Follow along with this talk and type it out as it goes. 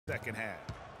second half.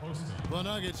 The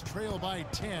Nuggets trail by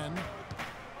 10.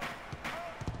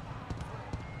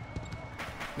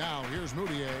 Now here's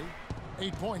Mudiay.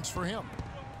 8 points for him.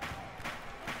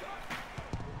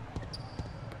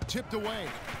 Tipped away.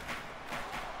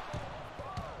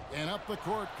 And up the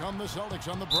court come the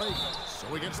Celtics on the break. So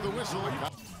he gets the whistle.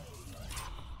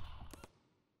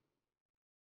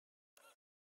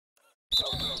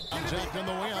 Contact on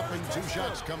the way up and 2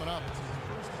 shots coming up.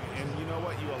 And you know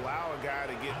what? You allow a guy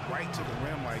to get right to the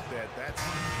rim like that. That's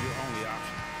your only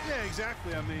option. Yeah,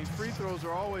 exactly. I mean, free throws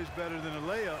are always better than a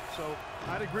layup. So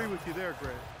I'd agree with you there,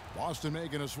 Greg. Boston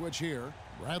making a switch here.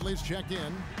 Bradley's checked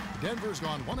in. Denver's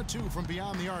gone 1 of 2 from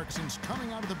beyond the arc since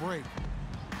coming out of the break.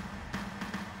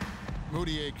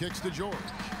 Mudiay kicks to George.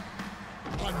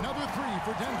 Another 3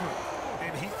 for Denver.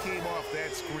 And he came off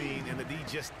that screen, and the D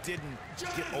just didn't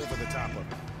get over the top of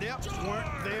it. Yep,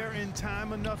 weren't there in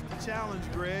time enough to challenge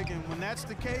Greg, and when that's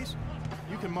the case,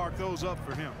 you can mark those up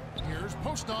for him. Here's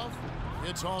Postov.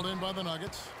 It's hauled in by the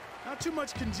Nuggets. Not too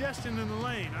much congestion in the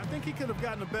lane. I think he could have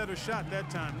gotten a better shot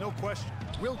that time, no question.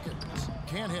 Wilkins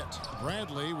can't hit.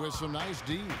 Bradley with some nice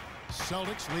D.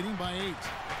 Celtics leading by 8.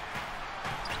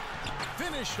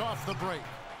 Finished off the break.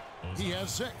 He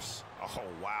has 6. Oh,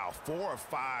 wow. 4 of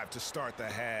 5 to start the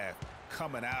half.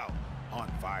 Coming out on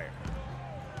fire.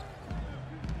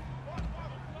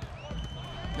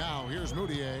 Now here's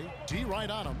Mudiay. D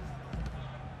right on him.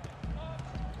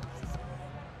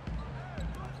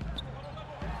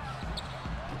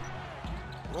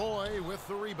 Roy with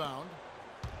the rebound.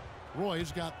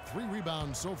 Roy's got 3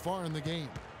 rebounds so far in the game.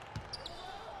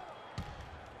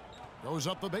 Goes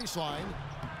up the baseline.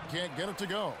 Can't get it to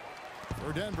go.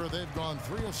 For Denver, they've gone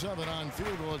 3 of 7 on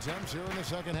field goal attempts here in the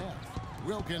second half.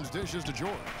 Wilkins dishes to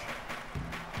George.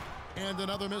 And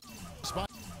another miss by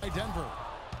Denver.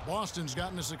 Boston's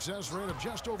gotten a success rate of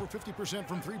just over 50%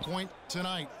 from three-point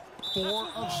tonight. 4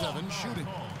 of 7 shooting.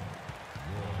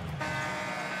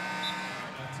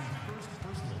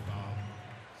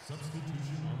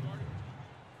 Substitution on the court.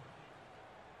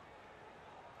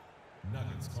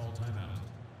 Nuggets call timeout.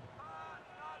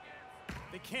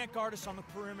 They can't guard us on the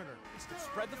perimeter.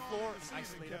 Spread the floor and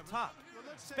isolate up top.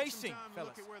 Spacing,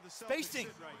 fellas. Spacing.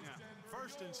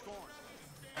 First in scoring.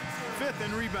 5th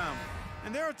in rebound.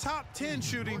 And they're a top 10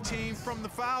 shooting team from the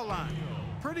foul line.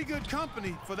 Pretty good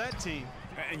company for that team.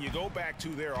 And you go back to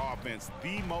their offense,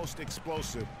 the most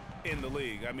explosive in the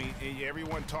league. I mean,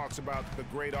 everyone talks about the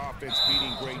great offense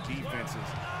beating great defenses.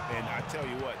 And I tell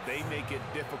you what, they make it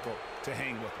difficult to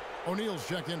hang with them. O'Neal's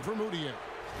checked in for Mudiay.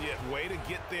 Yeah, way to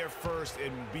get there first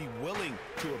and be willing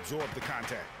to absorb the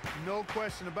contact. No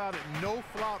question about it. No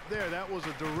flop there. That was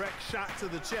a direct shot to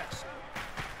the chest.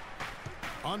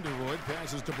 Underwood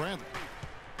passes to Bradley.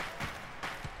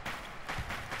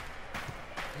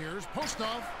 Here's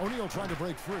Postov. O'Neal trying to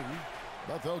break free,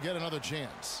 but they'll get another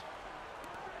chance.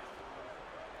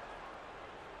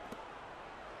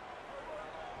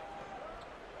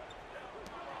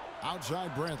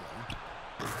 Outside Bradley.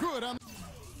 Good on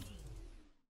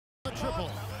the triple.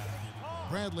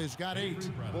 Bradley's got 8.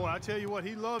 Boy, I tell you what,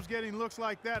 he loves getting looks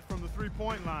like that from the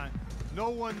three-point line. No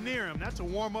one near him. That's a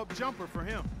warm-up jumper for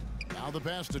him. Now the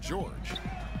pass to George.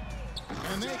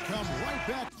 And they come right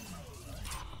back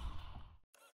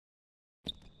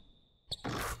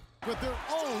with their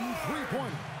own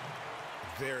three-pointer.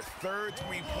 Their 3rd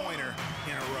three-pointer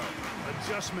in a row.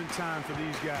 Adjustment time for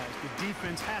these guys. The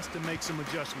defense has to make some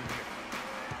adjustments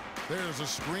here. There's a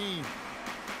screen.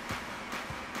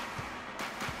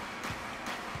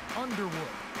 Underwood,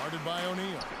 guarded by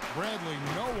O'Neal. Bradley,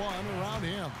 no one around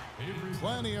him.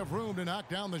 Plenty of room to knock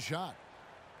down the shot.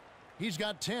 He's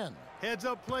got 10. Heads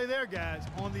up play there, guys,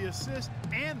 on the assist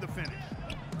and the finish.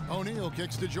 O'Neal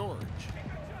kicks to George.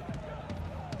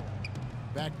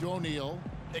 Back to O'Neal,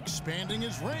 expanding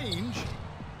his range.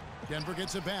 Denver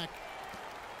gets it back.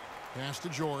 Pass to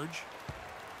George.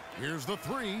 Here's the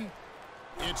 3.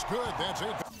 It's good. That's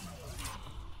it.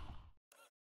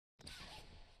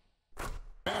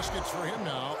 Baskets for him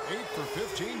now. 8 for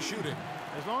 15 shooting.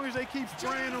 As long as they keep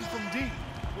spraying them from deep,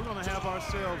 we're going to have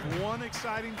ourselves one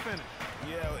exciting finish.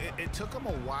 Yeah, it took them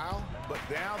a while, but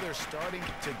now they're starting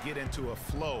to get into a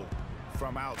flow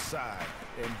from outside.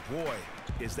 And boy,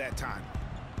 is that time.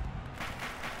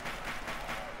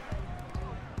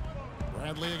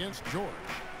 Bradley against George.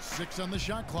 6 on the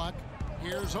shot clock.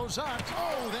 Here's Ozat.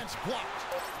 Oh, that's blocked.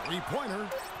 Three-pointer,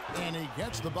 and he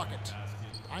gets the bucket.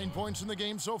 9 points in the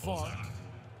game so far.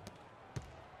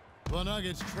 The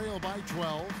Nuggets trail by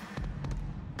 12.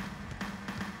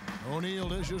 O'Neal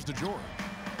dishes to George.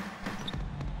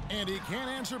 And he can't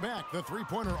answer back. The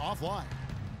three-pointer offline.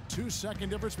 2-second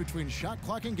difference between shot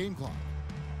clock and game clock.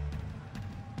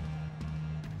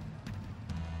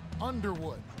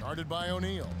 Underwood, guarded by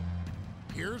O'Neal.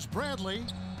 Here's Bradley.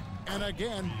 And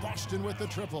again, Boston with the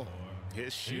triple.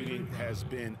 His shooting has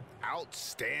been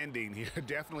outstanding here.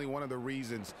 Definitely one of the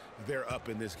reasons they're up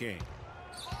in this game.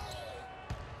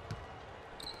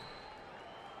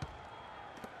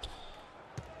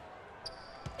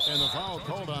 And the foul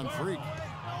called on Freak.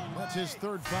 That's his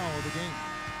third foul of the game.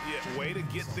 Yeah, way to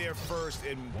get there first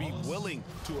and be willing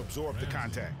to absorb the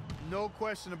contact. No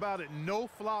question about it. No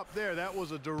flop there. That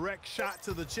was a direct shot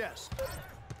to the chest.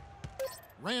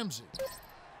 Ramsey.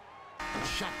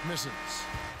 Shot misses.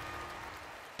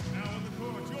 Now on the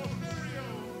court, your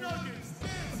Mario Nuggets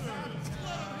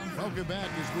dancers. Welcome back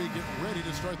as we get ready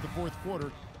to start the fourth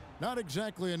quarter. Not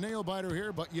exactly a nail-biter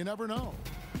here, but you never know.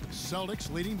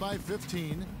 Celtics leading by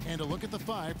 15, and a look at the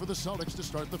 5 for the Celtics to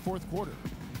start the fourth quarter.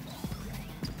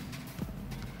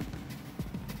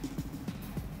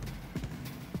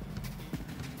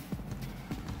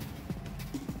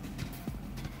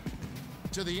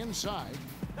 To the inside,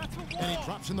 and he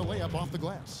drops in the layup off the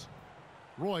glass.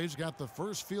 Roy's got the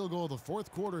first field goal of the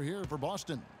fourth quarter here for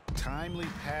Boston. Timely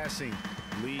passing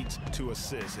leads to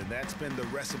assists, and that's been the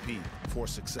recipe for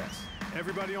success.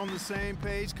 Everybody on the same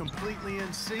page, completely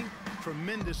in sync.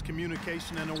 Tremendous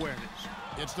communication and awareness.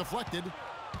 It's deflected.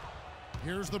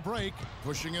 Here's the break,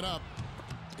 pushing it up.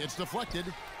 It's deflected.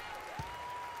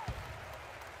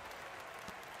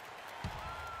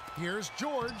 Here's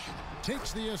George.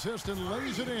 Takes the assist and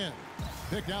lays it in.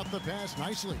 Picked out the pass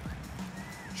nicely.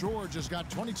 George has got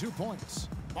 22 points.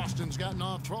 Boston's gotten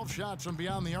off 12 shots from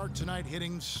beyond the arc tonight,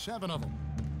 hitting 7 of them.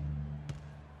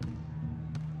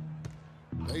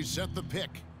 They set the pick.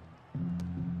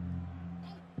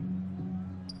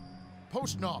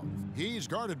 Postnov. He's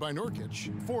guarded by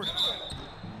Nurkic. 40.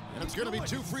 And it's going to be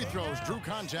 2 free throws. Drew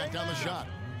contact on the shot.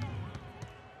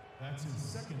 That's his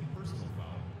second personal foul.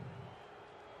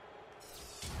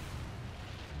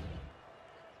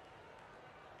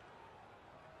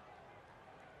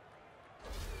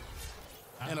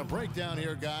 And a breakdown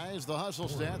here, guys. The hustle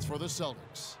stats for the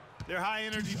Celtics. Their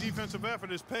high-energy defensive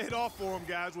effort has paid off for them,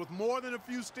 guys, with more than a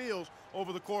few steals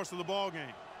over the course of the ball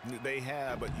game. They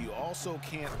have, but you also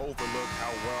can't overlook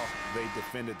how well they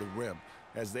defended the rim,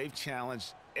 as they've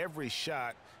challenged every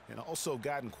shot and also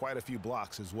gotten quite a few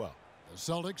blocks as well. The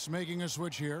Celtics making a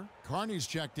switch here. Carney's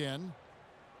checked in.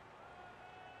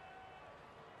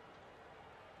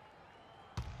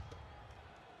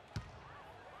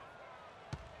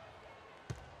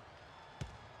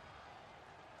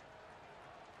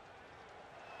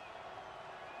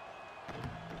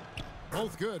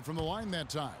 Both good from the line that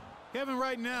time. Kevin,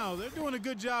 right now, they're doing a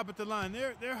good job at the line.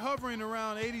 They're hovering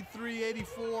around 83,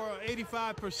 84,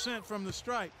 85% from the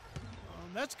stripe.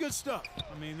 That's good stuff.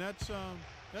 I mean,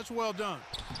 that's well done.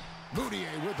 Moutier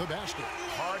with the basket.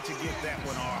 Hard to get that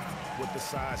one off with the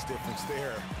size difference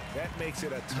there. That makes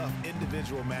it a tough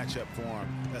individual matchup for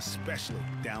him, especially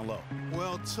down low.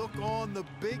 Well, took on the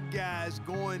big guys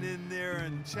going in there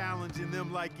and challenging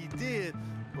them like he did.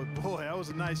 But, boy, that was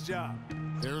a nice job.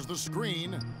 There's the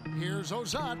screen. Here's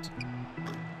Ozat.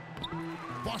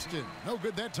 Boston, no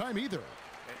good that time either.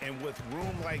 And with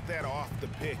room like that off the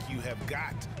pick, you have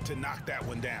got to knock that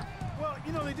one down. Well,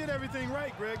 you know, they did everything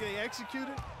right, Greg. They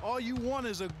executed. All you want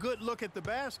is a good look at the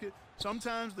basket.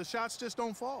 Sometimes the shots just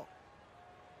don't fall.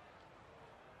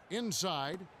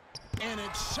 Inside, and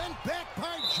it's sent back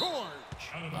by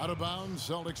George. Out of bounds,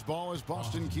 Celtics ball as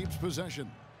Boston keeps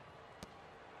possession.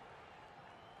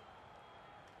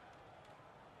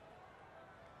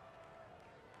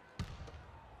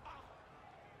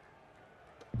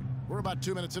 We're about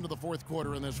 2 minutes into the fourth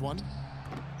quarter in this one.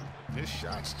 This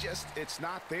shot's just, it's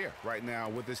not there right now.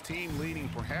 With his team leading,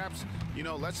 perhaps, you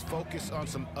know, let's focus on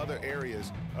some other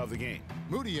areas of the game.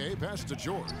 Moutier pass to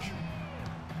George.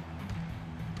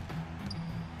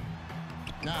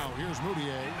 Now here's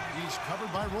Moutier. He's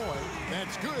covered by Roy.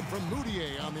 That's good from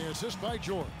Moutier on the assist by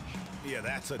George. Yeah,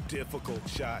 that's a difficult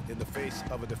shot in the face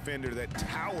of a defender that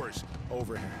towers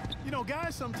over him. You know,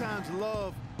 guys sometimes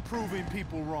love proving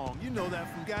people wrong. You know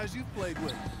that from guys you've played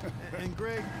with. And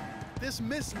Greg, this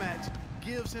mismatch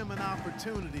gives him an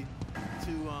opportunity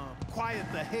to quiet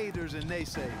the haters and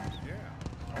naysayers. Yeah,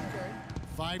 okay.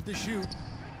 5 to shoot.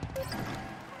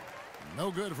 No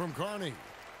good from Carney.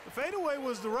 The fadeaway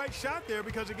was the right shot there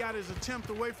because it got his attempt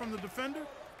away from the defender,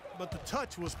 but the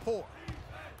touch was poor.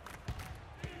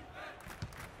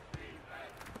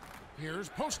 Here's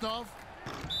Postnov.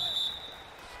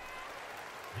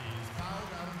 He's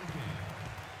fouled out of the game.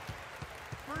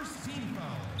 First team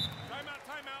foul. Timeout,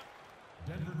 timeout.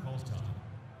 Denver calls time.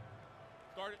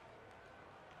 Guard it.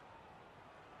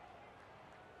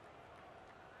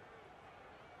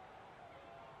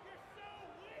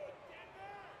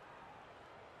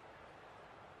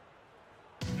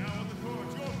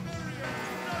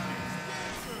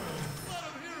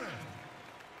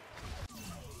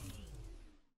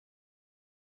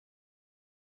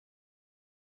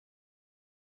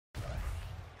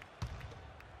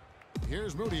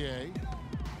 Here's Moutier.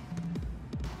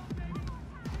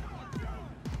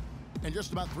 And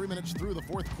just about 3 minutes through the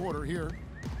fourth quarter here.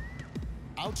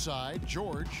 Outside,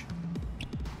 George.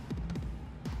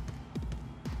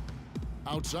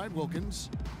 Outside, Wilkins.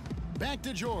 Back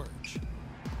to George.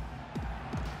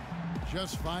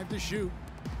 Just 5 to shoot.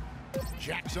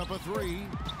 Jacks up a 3.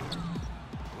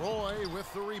 Roy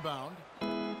with the rebound.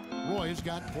 Roy's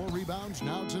got 4 rebounds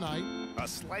now tonight. A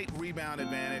slight rebound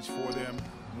advantage for them.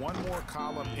 One more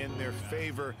column in their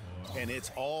favor, and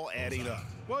it's all adding up.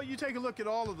 Well, you take a look at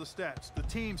all of the stats, the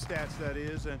team stats that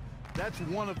is, and that's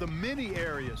one of the many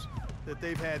areas that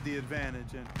they've had the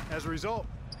advantage. And as a result,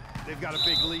 they've got a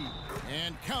big lead.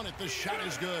 And count it, the shot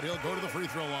is good. He'll go to the free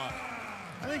throw line.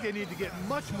 I think they need to get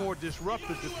much more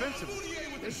disruptive defensively.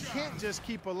 They can't just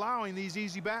keep allowing these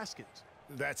easy baskets.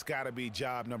 That's got to be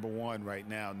job number 1 right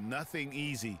now. Nothing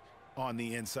easy on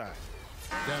the inside.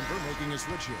 Denver making a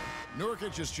switch here.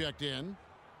 Nurkic is checked in.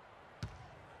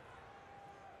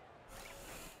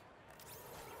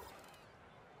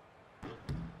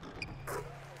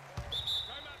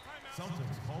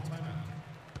 Celtics call timeout.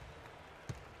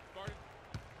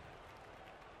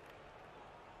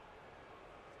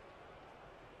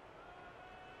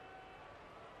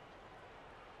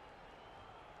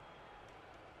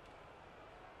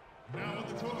 Now on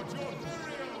the court, your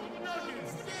Orlando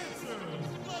Nuggets dancers.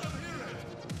 Let them hear it.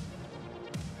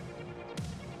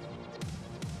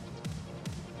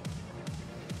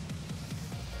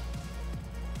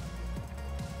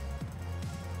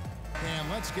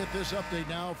 And let's get this update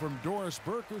now from Doris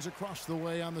Burke, who's across the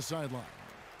way on the sideline.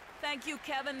 Thank you,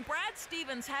 Kevin. Brad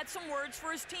Stevens had some words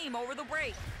for his team over the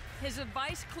break. His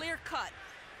advice clear-cut.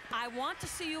 I want to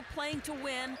see you playing to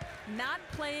win, not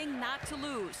playing not to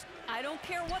lose. I don't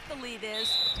care what the lead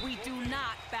is. We do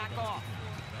not back off.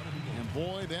 And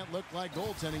boy, that looked like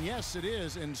goaltending. Yes, it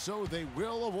is, and so they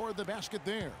will award the basket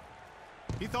there.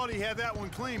 He thought he had that one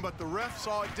clean, but the ref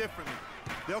saw it differently.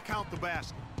 They'll count the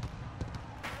basket.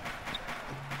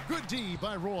 Good D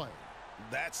by Roy.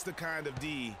 That's the kind of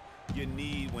D you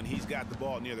need when he's got the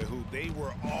ball near the hoop. They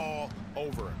were all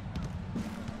over him.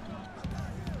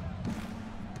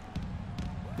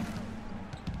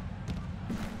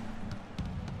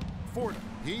 Ford,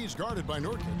 he's guarded by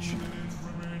Nurkic.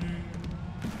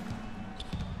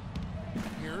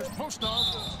 Here's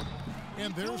Postov.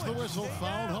 And there's the whistle.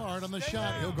 Fouled hard on the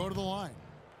shot. He'll go to the line.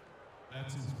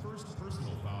 That's his first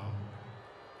personal foul.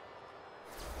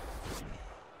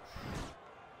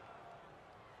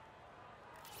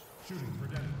 Shooting for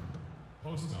Denver.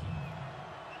 Postov.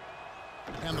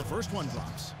 And the first one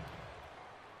drops.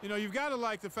 You know, you've got to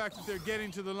like the fact that they're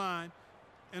getting to the line.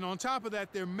 And on top of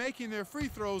that, they're making their free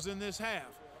throws in this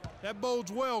half. That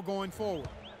bodes well going forward.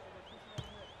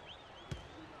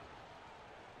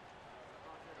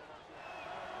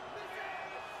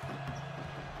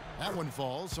 That one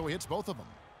falls, so he hits both of them.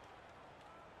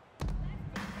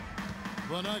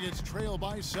 The Nuggets trail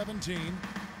by 17.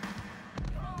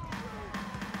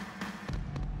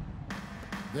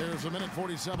 There's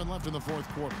 1:47 left in the fourth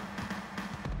quarter.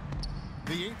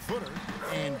 The 8-footer,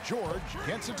 and George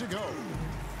gets it to go.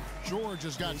 George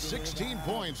has got 16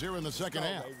 points here in the second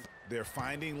half. They're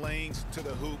finding lanes to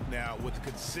the hoop now with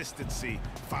consistency.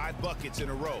 5 buckets in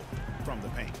a row from the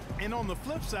paint. And on the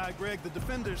flip side, Greg, the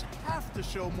defenders have to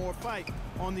show more fight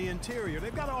on the interior.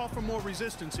 They've got to offer more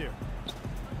resistance here.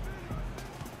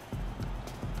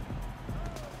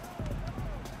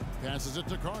 Passes it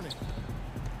to Carney.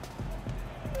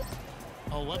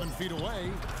 11 feet away,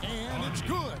 and it's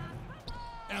good.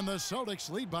 And the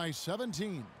Celtics lead by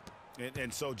 17.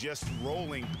 And so just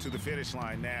rolling to the finish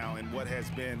line now in what has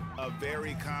been a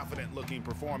very confident-looking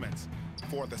performance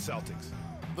for the Celtics.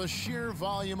 The sheer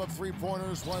volume of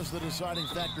three-pointers was the deciding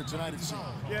factor tonight, it seemed.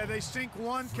 Yeah, they sink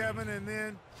one, Kevin, and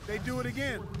then they do it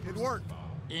again. It worked.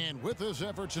 And with this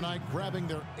effort tonight, grabbing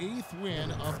their 8th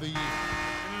win of the year.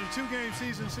 And in a 2-game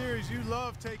season series, you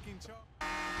love taking charge.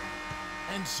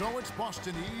 And so it's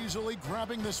Boston easily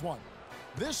grabbing this one.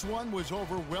 This one was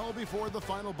over well before the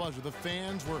final buzzer. The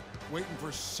fans were waiting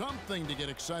for something to get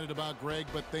excited about, Greg,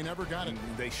 but they never got it.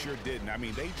 They sure didn't. I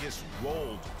mean, they just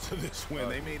rolled to this win.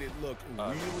 They made it look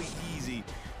really easy.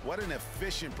 What an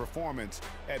efficient performance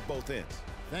at both ends.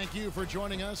 Thank you for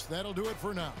joining us. That'll do it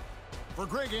for now. For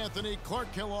Greg Anthony,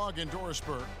 Clark Kellogg, and Doris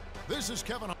Burke, this is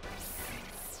Kevin.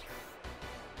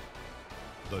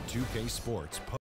 The 2K Sports